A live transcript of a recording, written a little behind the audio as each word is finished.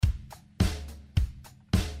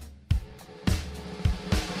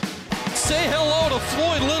say hello to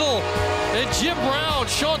Floyd Little and Jim Brown.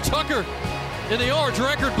 Sean Tucker in the Orange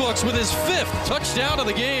record books with his 5th touchdown of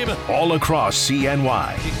the game. All across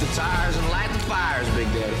CNY. Kick the tires and light the fires, Big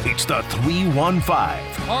Daddy. It's the 3-1-5.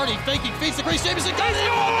 Hardy faking, feeds the Grace Jameson. He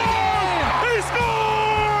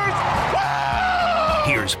scores! Woo!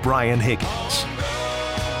 Here's Brian Higgins.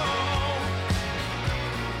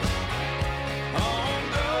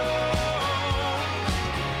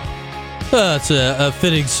 It's a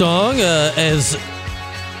fitting song as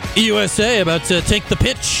USA about to take the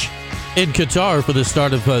pitch in Qatar for the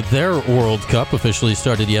start of their World Cup. Officially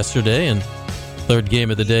started yesterday and third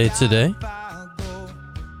game of the day today.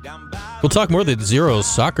 We'll talk more than Zero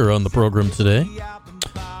soccer on the program today,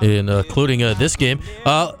 including this game.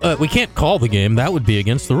 We can't call the game. That would be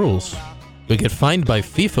against the rules. We get fined by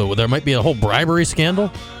FIFA. There might be a whole bribery scandal.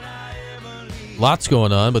 Lots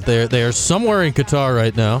going on, but they are somewhere in Qatar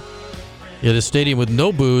right now. At a stadium with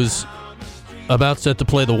no booze, about set to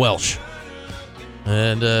play the Welsh.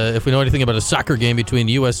 And if we know anything about a soccer game between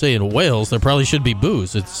USA and Wales, there probably should be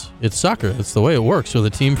booze. It's soccer. That's the way it works for the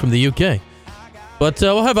team from the UK. But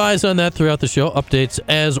we'll have eyes on that throughout the show. Updates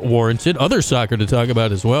as warranted. Other soccer to talk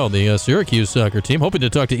about as well. The Syracuse soccer team. Hoping to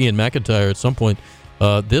talk to Ian McIntyre at some point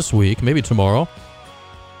this week, maybe tomorrow.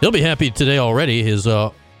 He'll be happy today already. His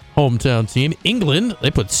hometown team, England, they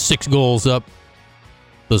put 6 goals up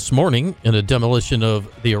this morning in a demolition of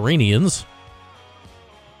the Iranians.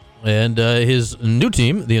 And his new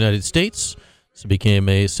team, the United States, became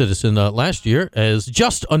a citizen last year, is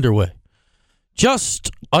just underway.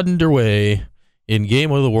 Just underway in Game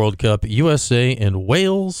 1 of the World Cup, USA and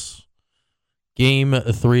Wales. Game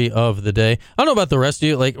 3 of the day. I don't know about the rest of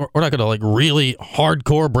you. Like, we're not going to really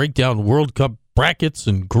hardcore break down World Cup brackets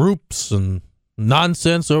and groups and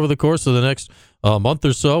nonsense over the course of the next month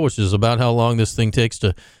or so, which is about how long this thing takes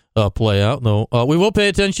to play out. No, we will pay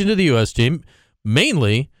attention to the U.S. team,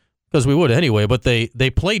 mainly because we would anyway, but they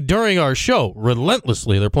play during our show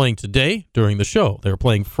relentlessly. They're playing today during the show. They're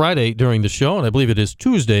playing Friday during the show, and I believe it is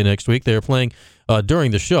Tuesday next week. They're playing during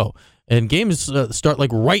the show. And games start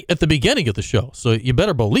right at the beginning of the show, so you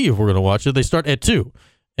better believe we're going to watch it. They start at 2.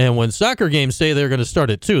 And when soccer games say they're going to start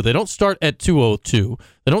at 2, they don't start at 2:02.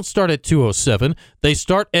 They don't start at 2:07. They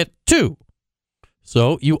start at 2.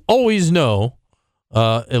 So you always know,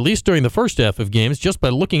 at least during the first half of games, just by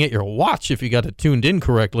looking at your watch, if you got it tuned in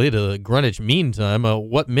correctly to the Greenwich Mean Time,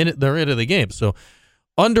 what minute they're into the game. So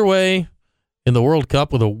underway in the World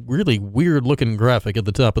Cup with a really weird-looking graphic at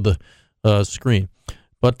the top of the screen.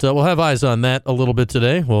 But we'll have eyes on that a little bit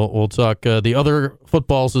today. We'll talk the other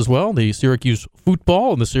footballs as well, the Syracuse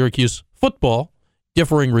football and the Syracuse football,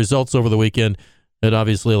 differing results over the weekend, and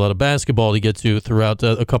obviously a lot of basketball to get to throughout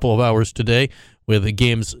a couple of hours today with the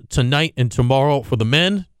games tonight and tomorrow for the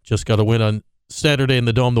men. Just got a win on Saturday in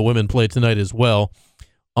the Dome. The women play tonight as well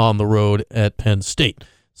on the road at Penn State.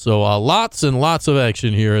 So lots and lots of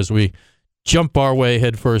action here as we jump our way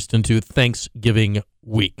headfirst into Thanksgiving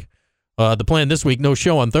week. The plan this week, no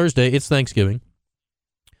show on Thursday. It's Thanksgiving.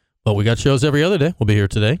 But we got shows every other day. We'll be here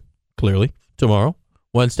today, clearly, tomorrow,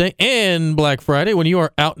 Wednesday, and Black Friday when you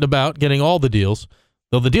are out and about getting all the deals.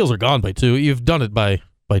 Though the deals are gone by 2. You've done it by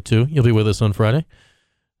 2. You'll be with us on Friday,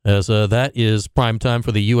 as that is prime time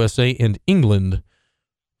for the USA and England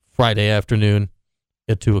Friday afternoon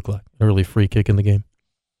at 2 o'clock. Early free kick in the game.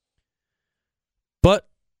 But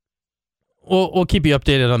we'll keep you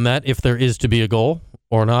updated on that if there is to be a goal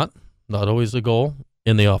or not. Not always a goal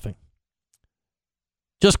in the offing.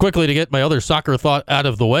 Just quickly to get my other soccer thought out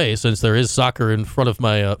of the way, since there is soccer in front of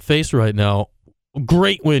my face right now.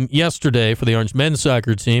 Great win yesterday for the Orange men's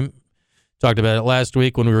soccer team. Talked about it last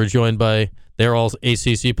week when we were joined by their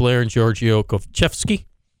all-ACC player, Giorgio Kovchevsky.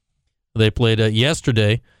 They played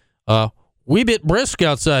yesterday. We bit brisk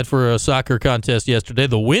outside for a soccer contest yesterday.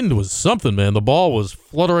 The wind was something, man. The ball was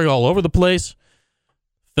fluttering all over the place.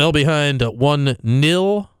 Fell behind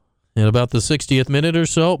 1-0 in about the 60th minute or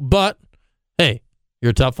so. But, hey,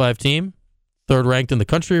 you're a top 5 team, 3rd ranked in the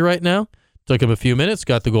country right now. Took him a few minutes,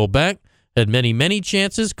 got the goal back. Had many, many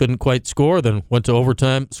chances, couldn't quite score, then went to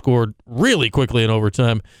overtime, scored really quickly in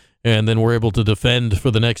overtime, and then were able to defend for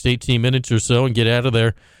the next 18 minutes or so and get out of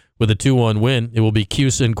there with a 2-1 win. It will be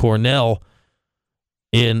Cuse and Cornell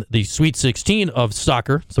in the Sweet 16 of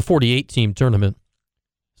soccer. It's a 48-team tournament.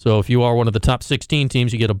 So if you are one of the top 16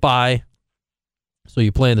 teams, you get a bye. So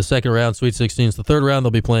you play in the second round, Sweet 16 is the third round.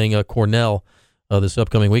 They'll be playing Cornell this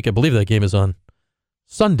upcoming week. I believe that game is on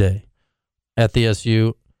Sunday at the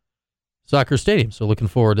SU Soccer Stadium. So looking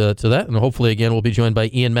forward to that. And hopefully, again, we'll be joined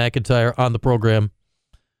by Ian McIntyre on the program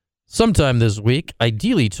sometime this week,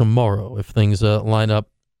 ideally tomorrow, if things line up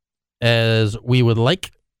as we would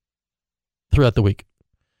like. throughout the week.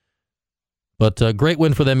 But great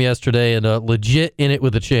win for them yesterday, and legit in it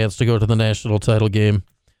with a chance to go to the national title game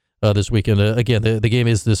this weekend. Again, the game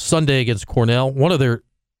is this Sunday against Cornell. One of their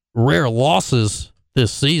rare losses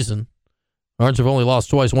this season. Orange have only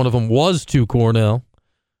lost twice. One of them was to Cornell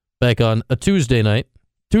back on a Tuesday night.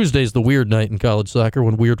 Tuesday's the weird night in college soccer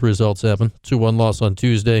when weird results happen. 2-1 loss on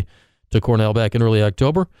Tuesday to Cornell back in early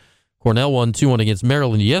October. Cornell won 2-1 against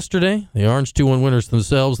Maryland yesterday. The Orange 2-1 winners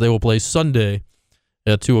themselves. They will play Sunday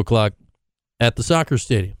at 2 o'clock at the soccer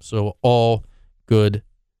stadium. So all good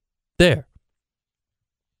there.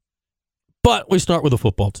 But we start with the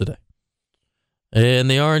football today. And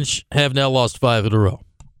the Orange have now lost 5 in a row.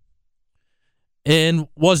 And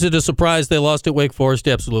was it a surprise they lost at Wake Forest?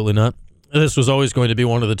 Absolutely not. This was always going to be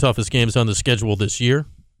one of the toughest games on the schedule this year.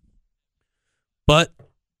 But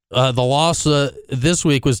the loss this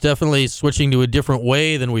week was definitely switching to a different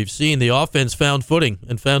way than we've seen. The offense found footing,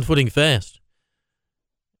 and found footing fast.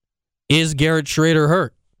 Is Garrett Schrader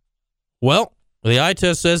hurt? Well, the eye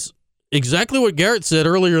test says exactly what Garrett said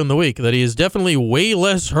earlier in the week, that he is definitely way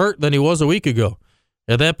less hurt than he was a week ago.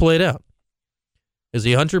 And that played out. Is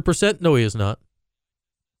he 100%? No, he is not.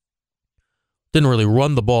 Didn't really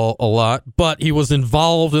run the ball a lot, but he was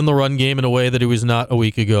involved in the run game in a way that he was not a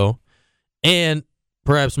week ago. And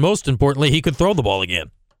perhaps most importantly, he could throw the ball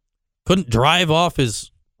again. Couldn't drive off his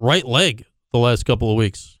right leg the last couple of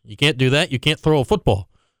weeks. You can't do that. You can't throw a football.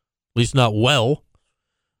 At least not well.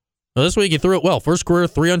 Now, this week he threw it well. First career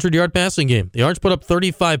 300-yard passing game. The Orange put up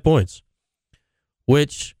 35 points,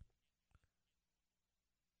 which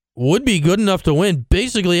would be good enough to win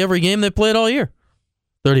basically every game they played all year.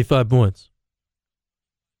 35 points.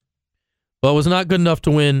 But it was not good enough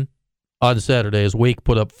to win on Saturday as Wake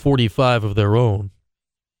put up 45 of their own.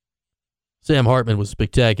 Sam Hartman was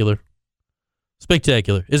spectacular.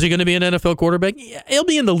 Spectacular. Is he going to be an NFL quarterback? Yeah, he'll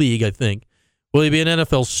be in the league, I think. Will he be an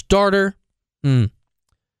NFL starter?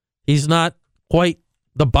 He's not quite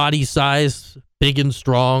the body size, big and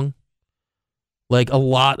strong, like a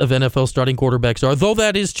lot of NFL starting quarterbacks are, though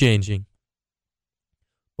that is changing.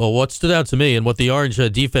 Well, what stood out to me and what the Orange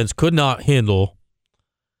defense could not handle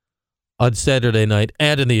on Saturday night,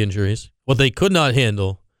 add in the injuries, what they could not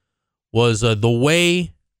handle was the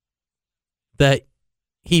way that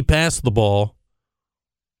he passed the ball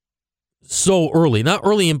so early. Not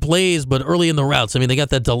early in plays, but early in the routes. I mean, they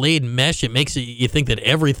got that delayed mesh. It makes you think that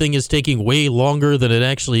everything is taking way longer than it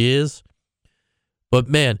actually is. But,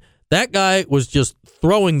 man, that guy was just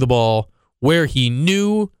throwing the ball where he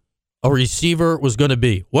knew a receiver was going to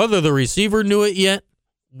be. Whether the receiver knew it yet,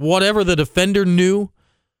 whatever the defender knew,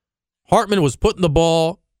 Hartman was putting the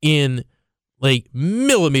ball in, like,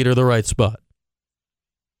 millimeter the right spot.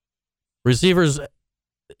 Receivers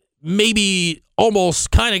maybe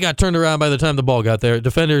almost kind of got turned around by the time the ball got there.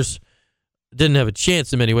 Defenders didn't have a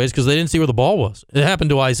chance in many ways because they didn't see where the ball was. It happened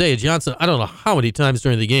to Isaiah Johnson, I don't know how many times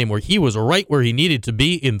during the game, where he was right where he needed to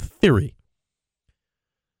be in theory.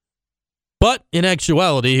 But in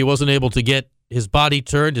actuality, he wasn't able to get his body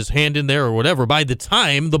turned, his hand in there or whatever. By the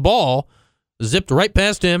time the ball zipped right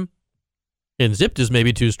past him, and zipped is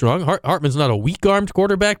maybe too strong. Hartman's not a weak-armed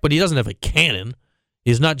quarterback, but he doesn't have a cannon.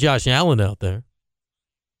 He's not Josh Allen out there.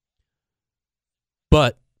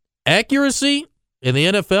 But accuracy in the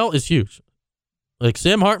NFL is huge. Like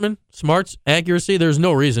Sam Hartman, smarts, accuracy, there's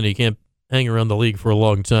no reason he can't hang around the league for a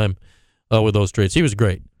long time with those traits. He was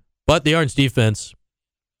great. But the Orange defense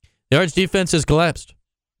has collapsed.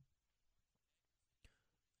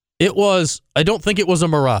 I don't think it was a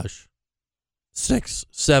mirage. 6,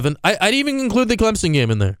 7. I'd even include the Clemson game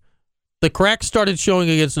in there. The cracks started showing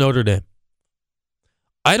against Notre Dame.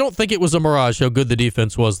 I don't think it was a mirage how good the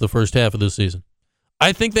defense was the first half of the season.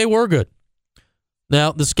 I think they were good.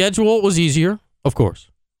 Now, the schedule was easier, of course.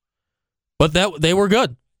 But they were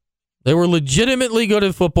good. They were legitimately good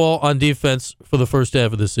at football on defense for the first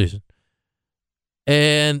half of the season.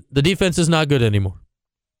 And the defense is not good anymore.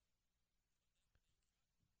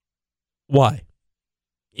 Why?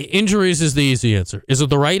 Injuries is the easy answer. Is it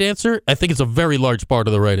the right answer? I think it's a very large part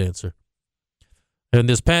of the right answer. And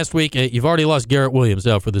this past week, you've already lost Garrett Williams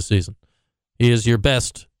out for the season. He is your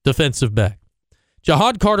best defensive back.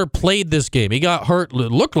 Jahad Carter played this game. He got hurt,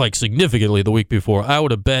 looked like significantly the week before. I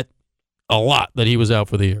would have bet a lot that he was out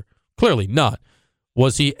for the year. Clearly not.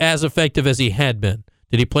 Was he as effective as he had been?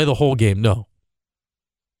 Did he play the whole game? No.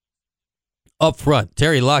 Up front,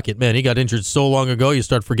 Terry Lockett, man, he got injured so long ago, you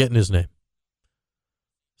start forgetting his name.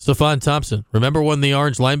 Stephon Thompson. Remember when the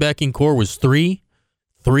Orange linebacking core was three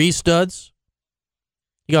studs?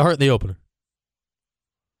 He got hurt in the opener.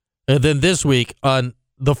 And then this week, on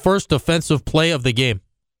the first offensive play of the game,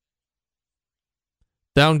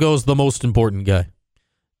 Down goes the most important guy.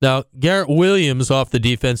 Now, Garrett Williams off the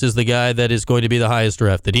defense is the guy that is going to be the highest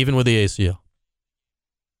drafted, even with the ACL.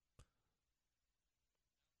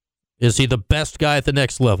 Is he the best guy at the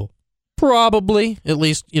next level? Probably, at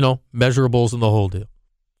least, measurables and the whole deal.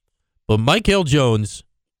 But Michael Jones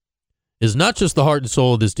is not just the heart and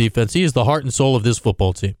soul of this defense. He is the heart and soul of this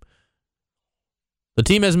football team. The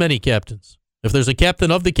team has many captains. If there's a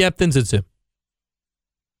captain of the captains, it's him.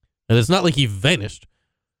 And it's not like he vanished.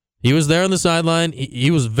 He was there on the sideline.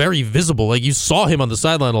 He was very visible. Like, you saw him on the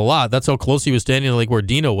sideline a lot. That's how close he was standing, like where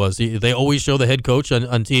Dino was. They always show the head coach on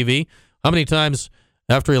TV. How many times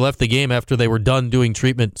after he left the game, after they were done doing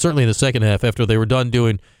treatment, certainly in the second half, after they were done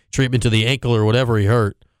doing treatment to the ankle or whatever he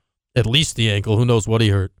hurt, at least the ankle, who knows what he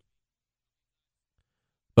hurt.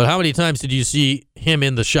 But how many times did you see him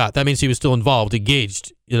in the shot? That means he was still involved,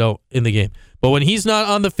 engaged, in the game. But when he's not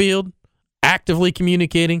on the field, actively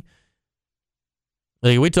communicating,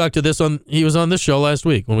 like we talked to he was on this show last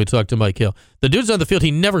week when we talked to Mike Hill. The dude's on the field, he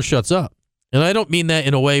never shuts up. And I don't mean that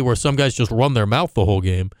in a way where some guys just run their mouth the whole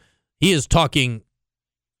game. He is talking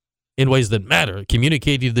in ways that matter,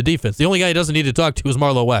 communicating to the defense. The only guy he doesn't need to talk to is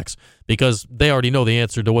Marlowe Wax because they already know the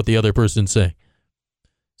answer to what the other person's saying.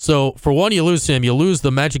 So, for one, you lose him. You lose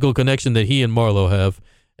the magical connection that he and Marlowe have,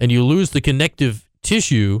 and you lose the connective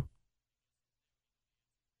tissue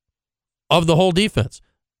of the whole defense.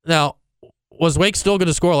 Now, was Wake still going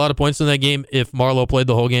to score a lot of points in that game if Marlowe played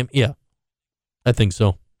the whole game? Yeah, I think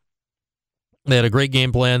so. They had a great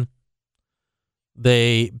game plan.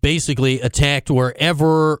 They basically attacked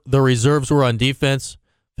wherever the reserves were on defense.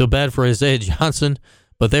 Feel bad for Isaiah Johnson,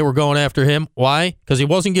 but they were going after him. Why? Because he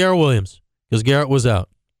wasn't Garrett Williams, because Garrett was out.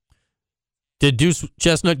 Did Deuce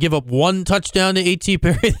Chestnut give up one touchdown to A.T.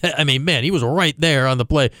 Perry? I mean, man, he was right there on the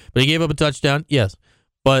play, but he gave up a touchdown? Yes.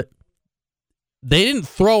 But they didn't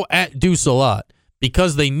throw at Deuce a lot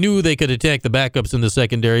because they knew they could attack the backups in the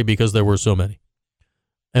secondary because there were so many.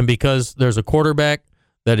 And because there's a quarterback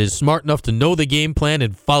that is smart enough to know the game plan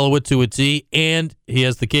and follow it to a T, and he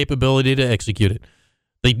has the capability to execute it.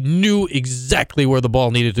 They knew exactly where the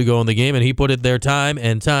ball needed to go in the game, and he put it there time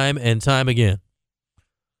and time and time again.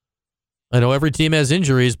 I know every team has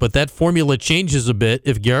injuries, but that formula changes a bit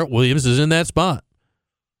if Garrett Williams is in that spot.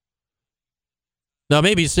 Now,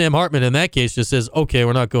 maybe Sam Hartman in that case just says, okay,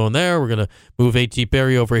 we're not going there. We're going to move A.T.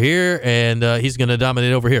 Perry over here, and he's going to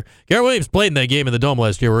dominate over here. Garrett Williams played in that game in the Dome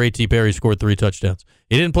last year where A.T. Perry scored 3 touchdowns.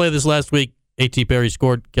 He didn't play this last week. A.T. Perry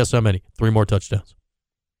scored, guess how many? 3 more touchdowns.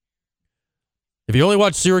 If you only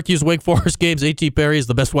watch Syracuse Wake Forest games, A.T. Perry is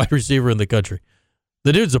the best wide receiver in the country.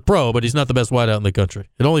 The dude's a pro, but he's not the best wideout in the country.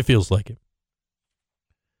 It only feels like it.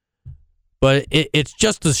 But it's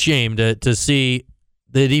just a shame to see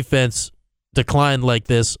the defense decline like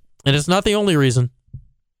this. And it's not the only reason.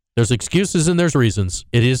 There's excuses and there's reasons.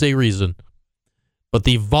 It is a reason. But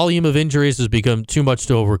the volume of injuries has become too much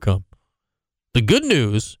to overcome. The good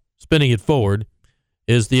news, spinning it forward,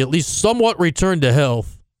 is the at least somewhat return to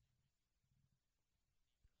health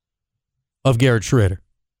of Garrett Shrader.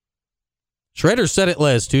 Shrader said it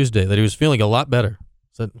last Tuesday that he was feeling a lot better.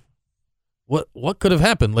 Said, what could have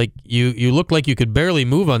happened? Like, you looked like you could barely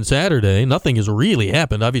move on Saturday. Nothing has really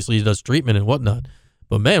happened. Obviously, he does treatment and whatnot.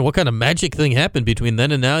 But, man, what kind of magic thing happened between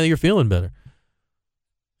then and now that you're feeling better?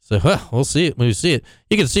 So, well, we'll see it when we see it.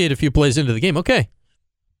 You can see it a few plays into the game. Okay.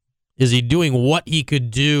 Is he doing what he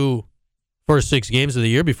could do first 6 games of the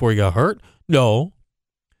year before he got hurt? No.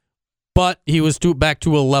 But he was back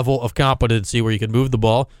to a level of competency where he could move the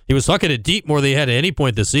ball. He was sucking it deep more than he had at any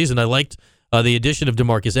point this season. I liked the addition of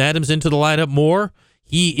DeMarcus Adams into the lineup more.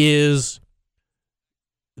 He is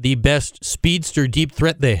the best speedster deep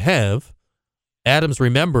threat they have. Adams,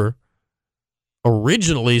 remember,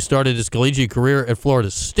 originally started his collegiate career at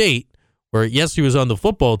Florida State, where, yes, he was on the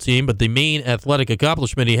football team, but the main athletic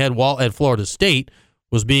accomplishment he had while at Florida State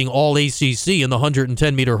was being all ACC in the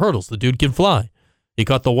 110-meter hurdles. The dude can fly. He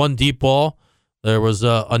caught the one deep ball. There was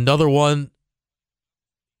another one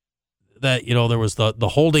that, there was the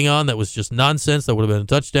holding on that was just nonsense. That would have been a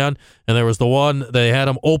touchdown. And there was the one they had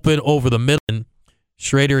him open over the middle. And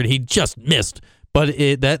Shrader, and he just missed. But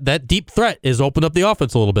that deep threat has opened up the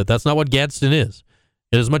offense a little bit. That's not what Gadsden is.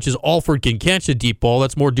 And as much as Alford can catch a deep ball,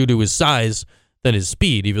 that's more due to his size than his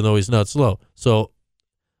speed, even though he's not slow. So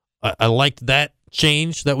I liked that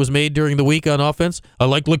change that was made during the week on offense. I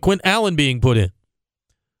liked LaQuint Allen being put in.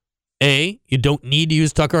 You don't need to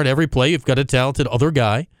use Tucker on every play. You've got a talented other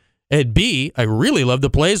guy. And B, I really love the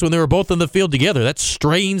plays when they were both on the field together. That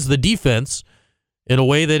strains the defense in a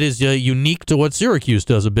way that is unique to what Syracuse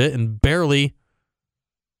does a bit and barely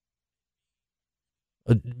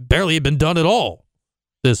had been done at all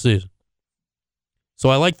this season. So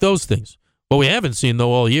I like those things. What we haven't seen,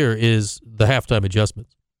 though, all year is the halftime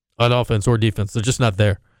adjustments on offense or defense. They're just not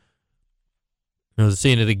there. I was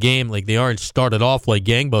seeing it a game, like the Orange started off like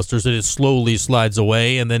gangbusters, and it slowly slides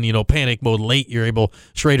away, and then, panic mode late,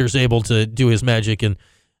 Schrader's able to do his magic and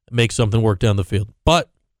make something work down the field. But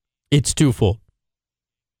it's twofold.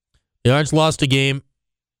 The Orange lost a game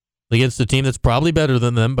against a team that's probably better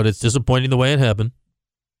than them, but it's disappointing the way it happened.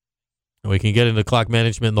 And we can get into clock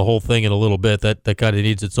management and the whole thing in a little bit. That kind of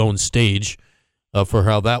needs its own stage for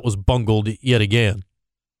how that was bungled yet again.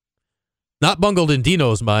 Not bungled in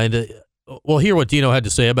Dino's mind. We'll hear what Dino had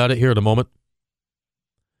to say about it here in a moment.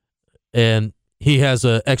 And he has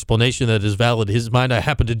an explanation that is valid in his mind. I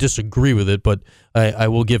happen to disagree with it, but I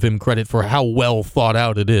will give him credit for how well thought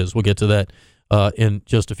out it is. We'll get to that in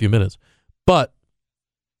just a few minutes. But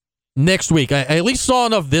next week, I at least saw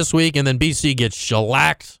enough this week, and then BC gets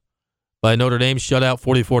shellacked by Notre Dame, shut out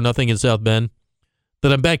 44-0 in South Bend,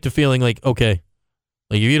 that I'm back to feeling like, okay,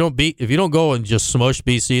 like if you don't go and just smush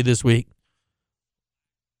BC this week,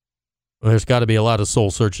 there's got to be a lot of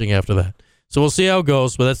soul searching after that. So we'll see how it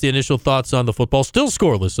goes, but that's the initial thoughts on the football. Still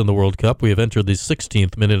scoreless in the World Cup. We have entered the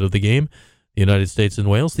 16th minute of the game. The United States and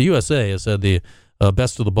Wales. The USA has had the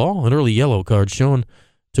best of the ball. An early yellow card shown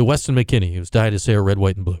to Weston McKennie, who's dyed his hair red,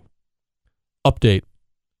 white, and blue. Update,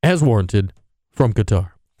 as warranted, from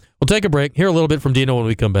Qatar. We'll take a break. Hear a little bit from Dino when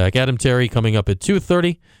we come back. Adam Terry coming up at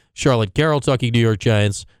 2:30. Charlotte Carroll talking New York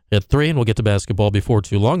Giants at 3, and we'll get to basketball before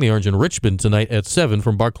too long. The Orange in Richmond tonight at 7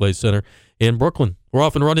 from Barclays Center in Brooklyn. We're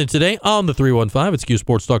off and running today on the 315. It's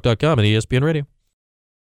QSportsTalk.com and ESPN Radio.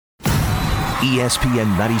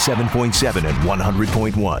 ESPN 97.7 and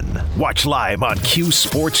 100.1. Watch live on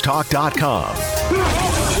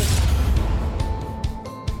QSportsTalk.com.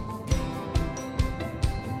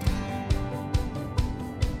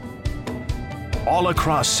 All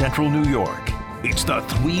across central New York, it's the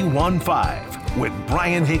 315 with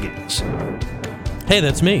Brian Higgins. Hey,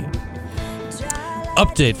 that's me.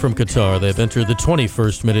 Update from Qatar. They've entered the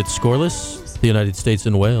 21st minute scoreless. The United States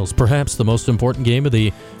and Wales, perhaps the most important game of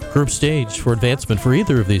the group stage for advancement for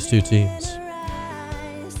either of these two teams.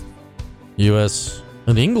 U.S.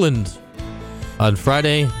 and England on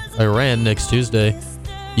Friday. Iran next Tuesday.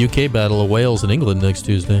 UK battle of Wales and England next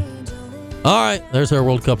Tuesday. All right, there's our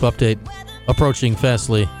World Cup update. Approaching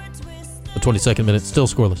fastly the 22nd minute, still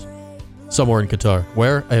scoreless. Somewhere in Qatar.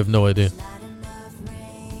 Where? I have no idea.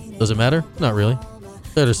 Does it matter? Not really.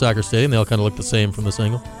 They're at a soccer stadium. They all kind of look the same from this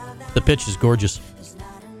angle. The pitch is gorgeous.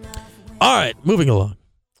 All right, moving along.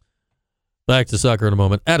 Back to soccer in a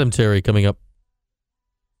moment. Adam Terry coming up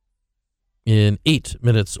in 8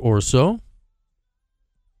 minutes or so.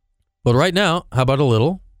 But right now, how about a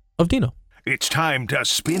little of Dino? It's time to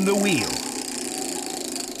spin the wheel.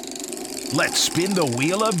 Let's spin the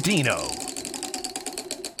wheel of Dino.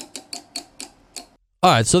 All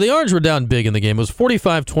right, so the Orange were down big in the game. It was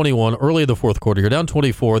 45-21 early in the fourth quarter. You're down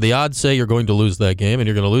 24. The odds say you're going to lose that game, and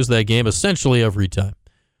you're going to lose that game essentially every time.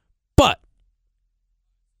 But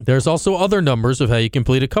there's also other numbers of how you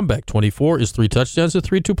complete a comeback. 24 is 3 touchdowns and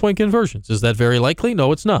 3 two-point conversions. Is that very likely?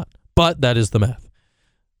 No, it's not. But that is the math.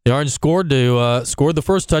 The Orange scored the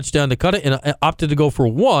first touchdown to cut it and opted to go for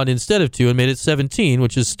 1 instead of 2 and made it 17,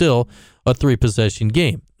 which is still a 3-possession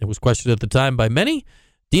game. It was questioned at the time by many.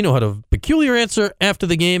 Dino had a peculiar answer after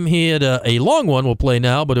the game. He had a long one we'll play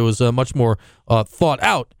now, but it was much more thought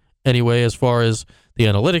out anyway as far as the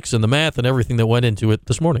analytics and the math and everything that went into it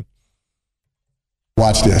this morning.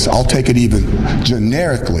 Watch this. I'll take it even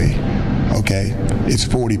generically, okay? It's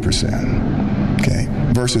 40%, okay?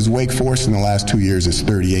 Versus Wake Forest in the last 2 years is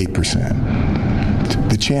 38%.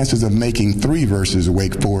 The chances of making 3 versus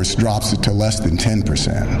Wake Forest drops it to less than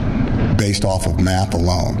 10% based off of math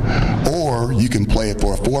alone. Or you can play it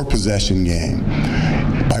for a 4-possession game.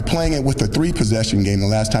 By playing it with a 3-possession game, the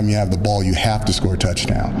last time you have the ball, you have to score a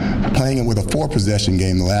touchdown. Playing it with a 4-possession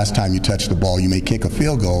game, the last time you touch the ball, you may kick a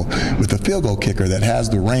field goal with a field goal kicker that has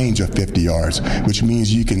the range of 50 yards, which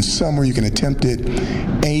means you can attempt it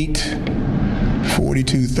 8,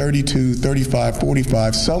 42, 32, 35,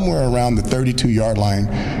 45, somewhere around the 32-yard line,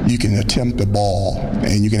 you can attempt the ball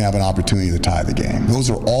and you can have an opportunity to tie the game. Those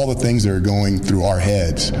are all the things that are going through our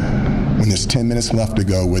heads when there's 10 minutes left to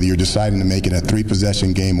go, whether you're deciding to make it a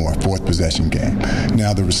 3-possession game or a 4th-possession game.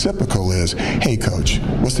 Now, the reciprocal is, hey, coach,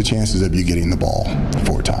 what's the chances of you getting the ball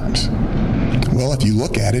 4 times? Well, if you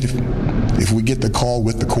look at it, if we get the call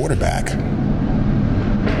with the quarterback,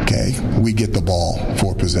 okay, we get the ball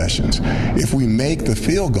 4 possessions. If we make the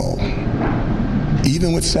field goal,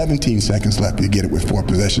 even with 17 seconds left, you get it with 4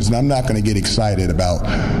 possessions. And I'm not going to get excited about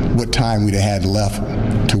what time we'd have had left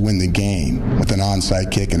to win the game with an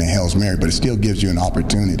onside kick and a Hail Mary, but it still gives you an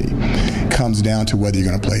opportunity. It comes down to whether you're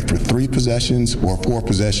going to play for 3 possessions or 4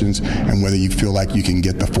 possessions and whether you feel like you can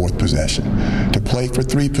get the 4th possession. To play for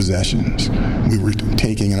 3 possessions, we were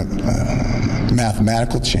taking a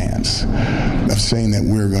mathematical chance of saying that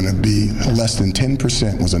we're going to be less than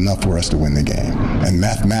 10% was enough for us to win the game. And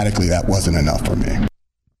mathematically, that wasn't enough for me.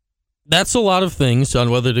 That's a lot of things on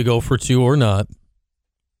whether to go for 2 or not.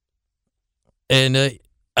 And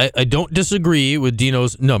I don't disagree with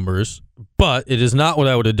Dino's numbers, but it is not what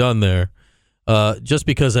I would have done there. Just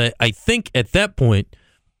because I think at that point,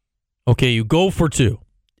 okay, you go for 2.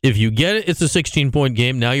 If you get it, it's a 16-point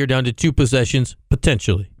game. Now you're down to 2 possessions,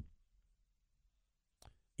 potentially.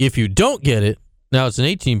 If you don't get it, now it's an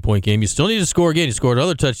 18-point game. You still need to score again. You score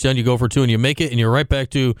another touchdown, you go for 2, and you make it, and you're right back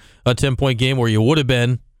to a 10-point game where you would have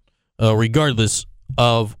been, regardless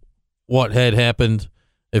of what had happened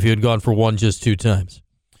if you had gone for 1 just 2 times.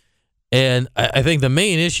 And I think the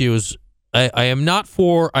main issue is I'm not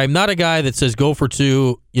a guy that says go for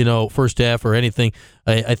 2, first half or anything.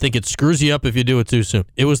 I think it screws you up if you do it too soon.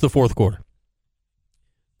 It was the 4th quarter.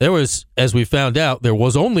 There was, as we found out, there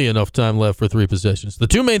was only enough time left for 3 possessions. The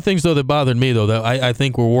 2 main things, though, that bothered me, though, that I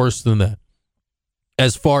think were worse than that.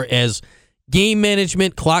 As far as game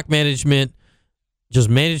management, clock management, just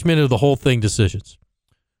management of the whole thing decisions.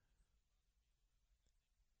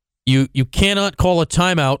 You cannot call a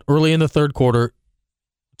timeout early in the 3rd quarter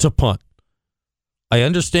to punt. I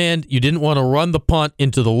understand you didn't want to run the punt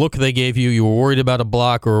into the look they gave you. You were worried about a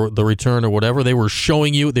block or the return or whatever. They were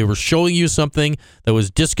showing you something that was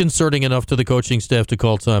disconcerting enough to the coaching staff to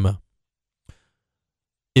call timeout.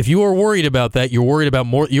 If you were worried about that, you're worried about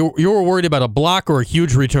more. You were worried about a block or a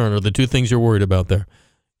huge return, or the 2 things you're worried about there.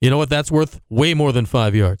 You know what? That's worth way more than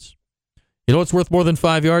 5 yards. You know what's worth more than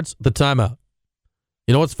 5 yards? The timeout.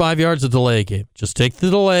 You know what's 5 yards? A delay game. Just take the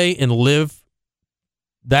delay and live.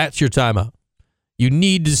 That's your timeout. You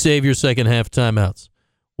need to save your second half timeouts.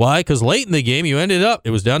 Why? Because late in the game, it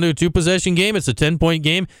was down to a 2-possession game. It's a 10-point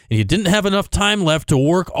game, and you didn't have enough time left to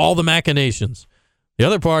work all the machinations. The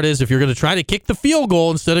other part is if you're going to try to kick the field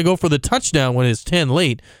goal instead of go for the touchdown when it's 10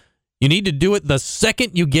 late, you need to do it the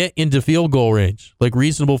second you get into field goal range, like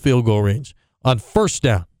reasonable field goal range, on first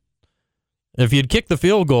down. If you'd kicked the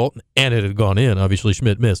field goal, and it had gone in, obviously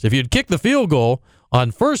Schmidt missed. If you'd kicked the field goal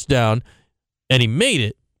on first down and he made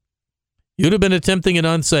it, you'd have been attempting an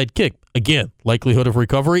onside kick. Again, likelihood of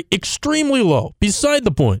recovery, extremely low. Beside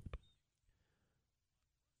the point.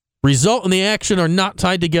 Result and the action are not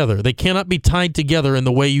tied together. They cannot be tied together in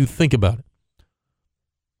the way you think about it.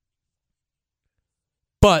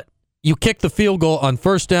 But you kick the field goal on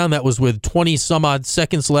first down. That was with 20-some-odd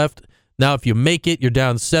seconds left. Now, if you make it, you're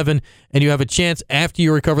down 7, and you have a chance after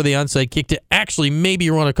you recover the onside kick to actually maybe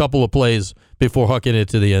run a couple of plays before hucking it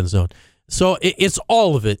to the end zone. So it's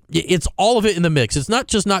all of it. It's all of it in the mix. It's not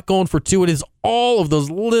just not going for 2. It is all of those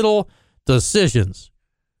little decisions.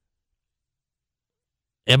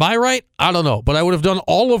 Am I right? I don't know. But I would have done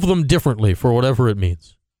all of them differently for whatever it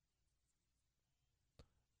means.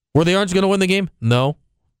 Were the Orange going to win the game? No.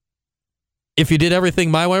 If you did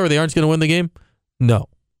everything my way, were the Orange going to win the game? No.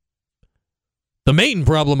 The main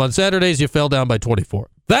problem on Saturday is you fell down by 24.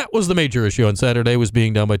 That was the major issue on Saturday, was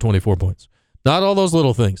being down by 24 points. Not all those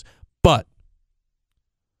little things. But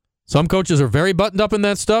some coaches are very buttoned up in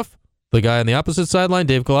that stuff. The guy on the opposite sideline,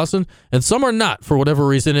 Dave Clawson, and some are not for whatever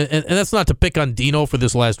reason. And that's not to pick on Dino for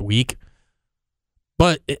this last week.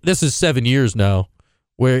 But this is 7 years now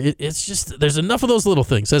where it's just, there's enough of those little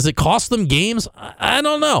things. Has it cost them games? I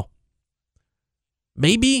don't know.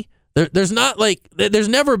 Maybe. There's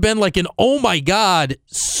never been like an, oh my God,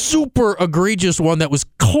 super egregious one that was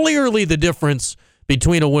clearly the difference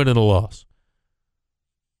between a win and a loss.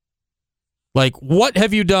 Like, what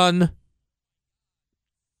have you done?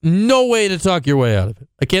 No way to talk your way out of it.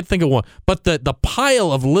 I can't think of one. But the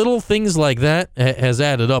pile of little things like that has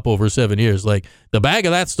added up over 7 years. Like, the bag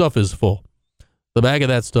of that stuff is full. The bag of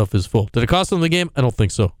that stuff is full. Did it cost them the game? I don't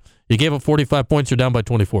think so. You gave up 45 points, you're down by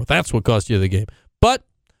 24. That's what cost you the game. But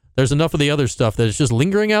there's enough of the other stuff that is just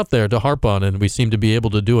lingering out there to harp on, and we seem to be able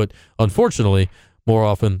to do it, unfortunately, more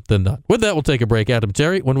often than not. With that, we'll take a break. Adam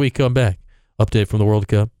Terry, when we come back, update from the World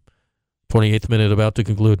Cup. 28th minute about to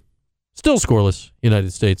conclude. Still scoreless,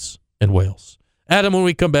 United States and Wales. Adam, when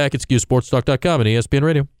we come back, it's QSportsTalk.com and ESPN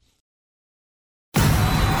Radio.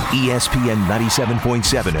 ESPN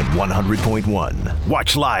 97.7 and 100.1.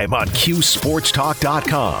 Watch live on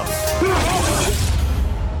QSportsTalk.com.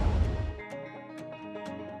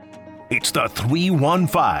 It's the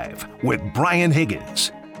 315 with Brian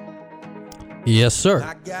Higgins. Yes, sir.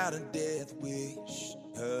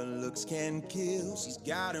 Her looks can kill. She's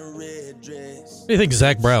got a red dress. What do you think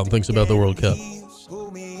Zach Brown thinks about the World Cup?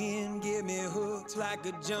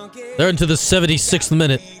 They're into the 76th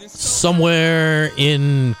minute, somewhere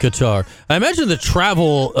in Qatar. I imagine the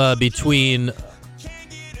travel between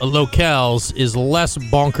locales is less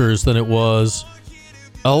bonkers than it was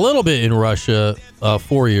a little bit in Russia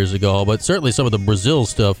 4 years ago, but certainly some of the Brazil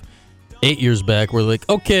stuff 8 years back were like,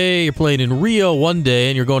 okay, you're playing in Rio one day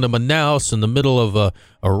and you're going to Manaus in the middle of a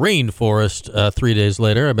rainforest 3 days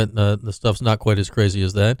later. I bet the stuff's not quite as crazy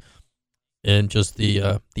as that. And just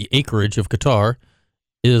the acreage of Qatar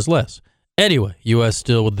is less. Anyway, U.S.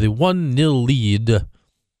 still with the 1-0 lead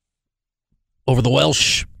over the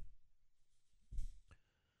Welsh.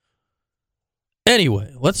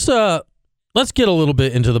 Anyway, let's get a little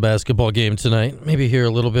bit into the basketball game tonight. Maybe hear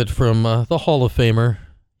a little bit from the Hall of Famer.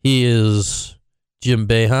 He is Jim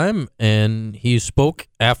Boeheim, and he spoke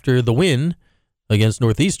after the win against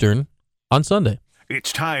Northeastern on Sunday.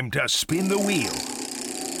 It's time to spin the wheel.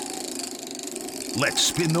 Let's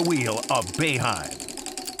spin the wheel of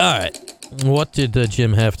Boeheim. All right. What did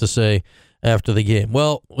Jim have to say after the game?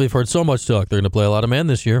 Well, we've heard so much talk. They're going to play a lot of man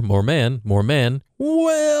this year. More man, more man.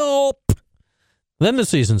 Well, then the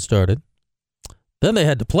season started. Then they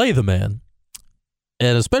had to play the man.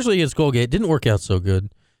 And especially against Colgate, didn't work out so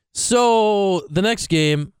good. So the next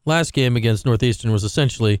game, last game against Northeastern, was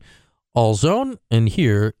essentially all zone, and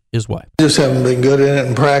here is why. Just haven't been good in it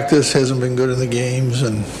in practice, hasn't been good in the games,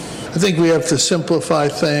 and I think we have to simplify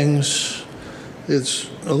things. It's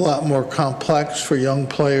a lot more complex for young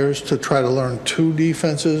players to try to learn two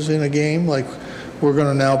defenses in a game. Like we're going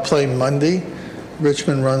to now play Monday.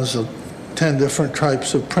 Richmond runs 10 different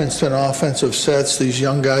types of Princeton offensive sets. These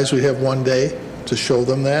young guys, we have one day to show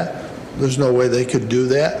them that. There's no way they could do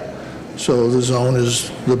that. So the zone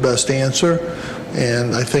is the best answer.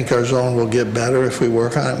 And I think our zone will get better if we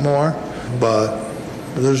work on it more. But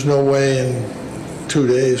there's no way in 2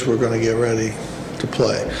 days we're going to get ready to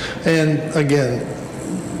play. And again,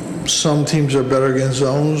 some teams are better against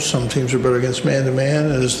zones, some teams are better against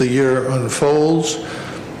man-to-man. And as the year unfolds,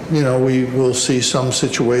 you know, we will see some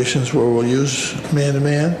situations where we'll use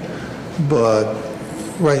man-to-man. But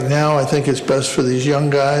right now, I think it's best for these young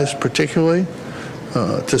guys particularly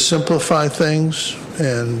to simplify things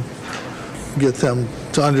and get them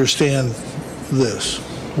to understand this,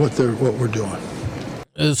 what we're doing.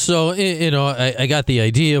 So, you know, I got the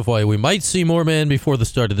idea of why we might see more man before the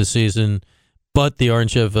start of the season, but the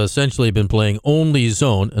Orange have essentially been playing only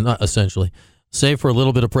zone, and not essentially, save for a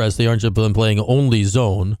little bit of press, the Orange have been playing only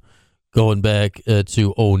zone going back to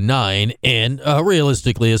 2009, and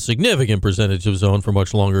realistically a significant percentage of zone for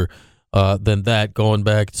much longer than that, going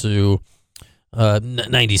back to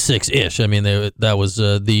 96-ish. I mean, that was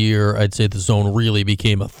the year I'd say the zone really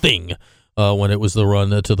became a thing when it was the run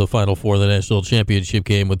to the Final Four of the National Championship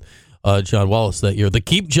game with John Wallace that year. The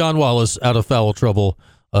keep John Wallace out of foul trouble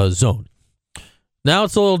zone. Now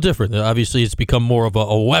it's a little different. Obviously, it's become more of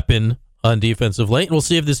a weapon on defensive late, and we'll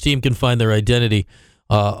see if this team can find their identity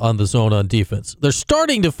on the zone on defense. They're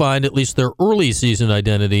starting to find at least their early season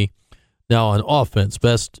identity now on offense.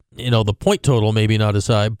 Best, you know, the point total maybe not as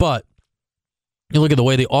high, but you look at the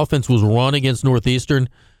way the offense was run against Northeastern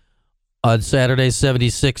on Saturday,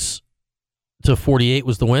 76-48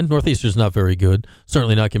 was the win. Northeastern's not very good,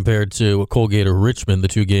 certainly not compared to Colgate or Richmond, the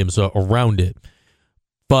two games around it.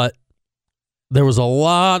 But there was a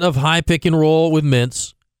lot of high pick and roll with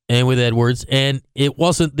Mintz and with Edwards, and it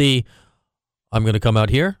wasn't the, I'm going to come out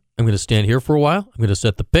here, I'm going to stand here for a while, I'm going to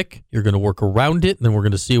set the pick, you're going to work around it, and then we're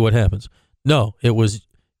going to see what happens. No, it was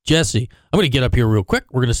Jesse, I'm going to get up here real quick,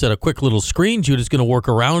 we're going to set a quick little screen, Judah's going to work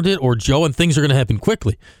around it, or Joe, and things are going to happen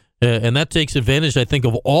quickly. And that takes advantage, I think,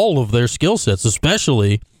 of all of their skill sets,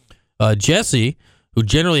 especially Jesse, who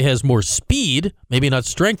generally has more speed, maybe not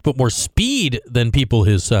strength, but more speed than people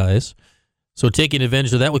his size. So taking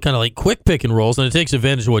advantage of that with kind of like quick pick and rolls, and it takes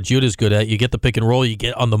advantage of what Judah's good at. You get the pick and roll, you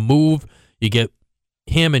get on the move, you get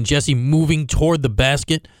him and Jesse moving toward the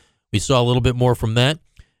basket. We saw a little bit more from that.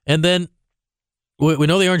 And then we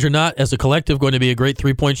know the Orange are not, as a collective, going to be a great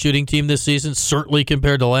three-point shooting team this season, certainly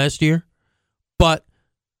compared to last year. But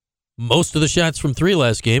most of the shots from three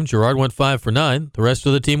last game, Girard went 5 for 9. The rest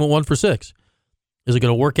of the team went 1 for 6. Is it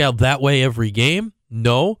going to work out that way every game?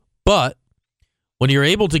 No. But when you're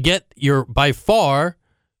able to get your, by far,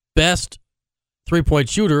 best three-point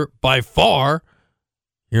shooter, by far,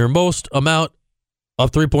 your most amount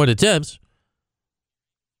of three-point attempts,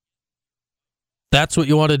 that's what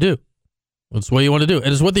you want to do. That's what you want to do. And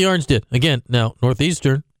it's what the Orange did. Again, now,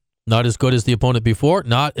 Northeastern, not as good as the opponent before,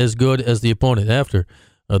 not as good as the opponent after.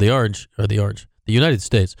 The The United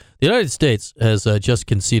States. The United States has just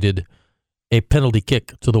conceded a penalty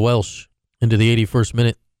kick to the Welsh into the 81st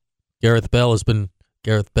minute. Gareth Bale,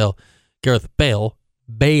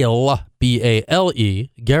 B-A-L-E.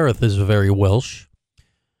 Gareth is very Welsh.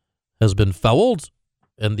 Has been fouled,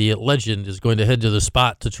 and the legend is going to head to the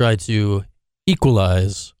spot to try to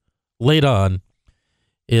equalize late on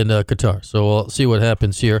in Qatar. So we'll see what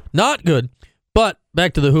happens here. Not good, but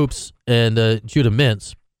back to the hoops and Judah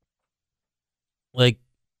Mintz. Like,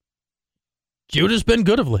 Judah's been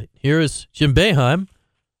good of late. Here is Jim Boeheim.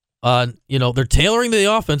 They're tailoring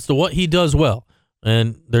the offense to what he does well,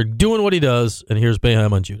 and they're doing what he does, and here's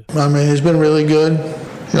Boeheim on Judah. I mean, he's been really good.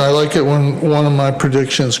 I like it when one of my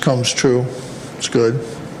predictions comes true. It's good.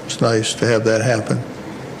 It's nice to have that happen.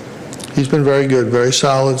 He's been very good, very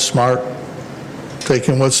solid, smart,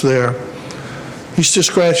 taking what's there. He's just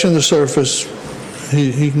scratching the surface.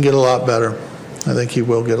 He can get a lot better. I think he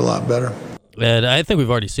will get a lot better. And I think we've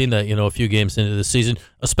already seen that, a few games into the season,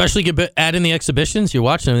 especially add in the exhibitions. You're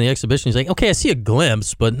watching him in the exhibitions, like, okay, I see a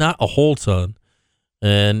glimpse, but not a whole ton.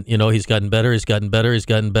 And, he's gotten better.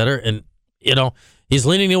 And, he's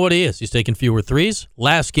leaning to what he is. He's taking fewer threes.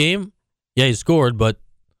 Last game, yeah, he scored, but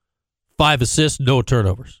 5 assists, no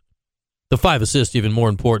turnovers. The 5 assists even more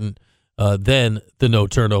important than the no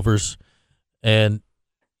turnovers. And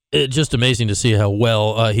it's just amazing to see how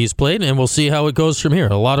well he's played, and we'll see how it goes from here.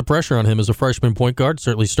 A lot of pressure on him as a freshman point guard,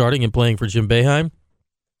 certainly starting and playing for Jim Boeheim.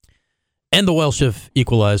 And the Welsh have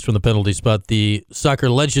equalized from the penalty spot. The soccer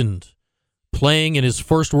legend playing in his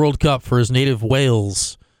first World Cup for his native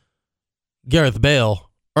Wales, Gareth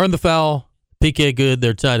Bale, earned the foul. PK good.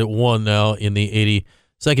 They're tied at 1 now in the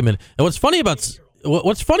 82nd minute. And what's funny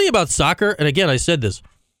about soccer, and again, I said this,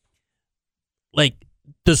 like,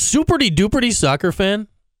 the super-duper soccer fan,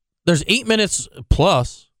 there's 8 minutes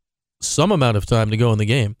plus some amount of time to go in the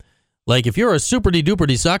game. Like, if you're a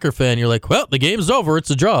super-duper soccer fan, you're like, well, the game's over.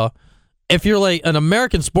 It's a draw. If you're like an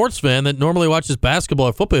American sports fan that normally watches basketball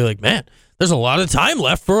or football, you're like, man, there's a lot of time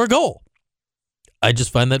left for a goal. I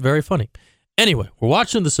just find that very funny. Anyway, we're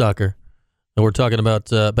watching the soccer, and we're talking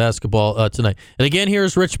about basketball tonight. And again,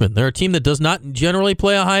 here's Richmond. They're a team that does not generally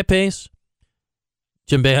play a high pace.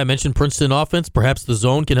 Jim Boeheim mentioned Princeton offense. Perhaps the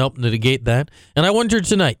zone can help negate that. And I wonder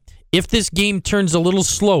tonight, if this game turns a little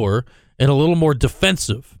slower and a little more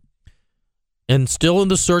defensive, and still in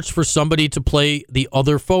the search for somebody to play the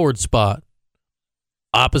other forward spot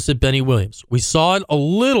opposite Benny Williams. We saw it a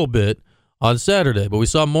little bit on Saturday, but we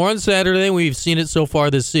saw more on Saturday than we've seen it so far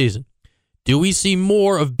this season. Do we see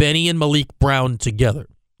more of Benny and Malik Brown together?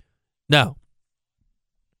 Now,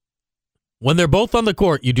 when they're both on the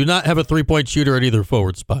court, you do not have a three-point shooter at either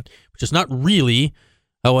forward spot, which is not really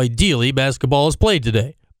how ideally basketball is played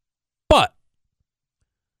today. But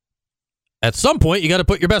at some point, you got to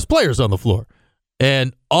put your best players on the floor.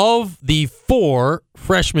 And of the 4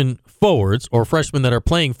 freshman forwards, or freshmen that are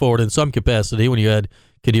playing forward in some capacity, when you add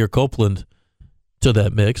Kadir Copeland to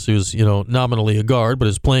that mix, who's, nominally a guard, but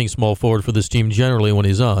is playing small forward for this team generally when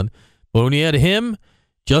he's on. But when you add him,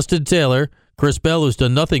 Justin Taylor, Chris Bell, who's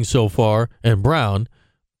done nothing so far, and Brown,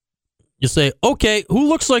 you say, okay, who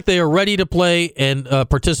looks like they are ready to play and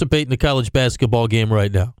participate in the college basketball game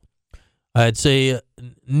right now? I'd say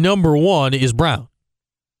number 1 is Brown.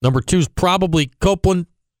 Number 2 is probably Copeland.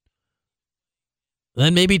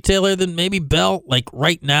 Then maybe Taylor, then maybe Bell. Like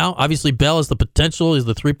right now, obviously Bell has the potential, is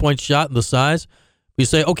the three-point shot and the size. You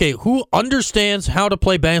say, okay, who understands how to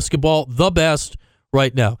play basketball the best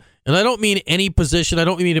right now? And I don't mean any position. I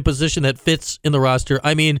don't mean a position that fits in the roster.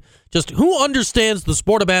 I mean just who understands the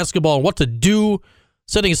sport of basketball and what to do,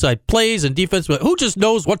 setting aside plays and defense, but who just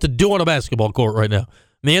knows what to do on a basketball court right now?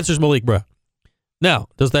 And the answer is Malik Brown. Now,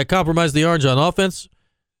 does that compromise the Orange on offense?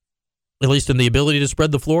 At least in the ability to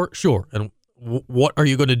spread the floor? Sure. And what are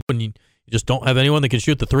you going to do when you just don't have anyone that can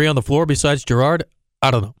shoot the 3 on the floor besides Gerard?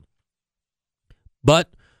 I don't know.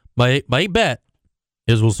 But my bet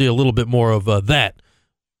is we'll see a little bit more of that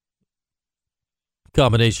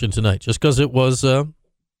combination tonight. Just because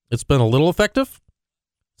it's been a little effective.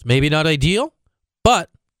 It's maybe not ideal,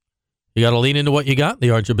 but you got to lean into what you got.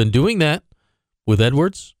 The Orange have been doing that with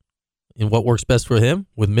Edwards and what works best for him,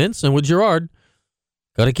 with Mintz and with Gerard.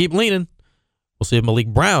 Got to keep leaning. We'll see if Malik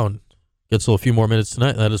Brown gets a few more minutes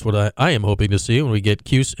tonight. That is what I am hoping to see when we get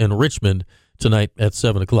Cuse and Richmond tonight at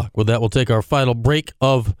 7 o'clock. With that, we'll take our final break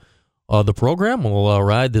of the program. We'll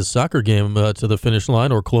ride this soccer game to the finish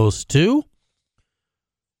line or close to.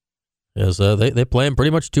 As they play in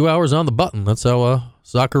pretty much 2 hours on the button. That's how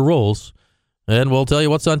soccer rolls. And we'll tell you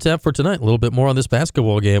what's on tap for tonight. A little bit more on this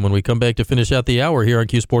basketball game when we come back to finish out the hour here on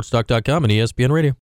QSportsTalk.com and ESPN Radio.